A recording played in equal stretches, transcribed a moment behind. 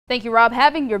Thank you, Rob.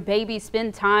 Having your baby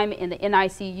spend time in the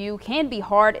NICU can be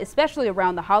hard, especially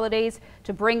around the holidays.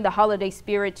 To bring the holiday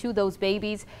spirit to those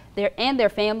babies and their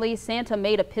families, Santa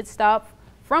made a pit stop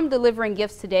from delivering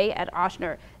gifts today at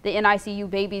Ochsner. The NICU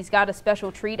babies got a special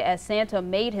treat as Santa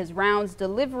made his rounds,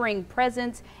 delivering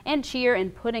presents and cheer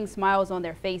and putting smiles on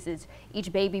their faces.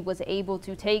 Each baby was able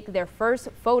to take their first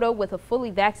photo with a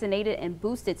fully vaccinated and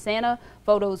boosted Santa.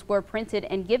 Photos were printed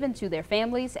and given to their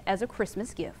families as a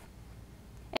Christmas gift.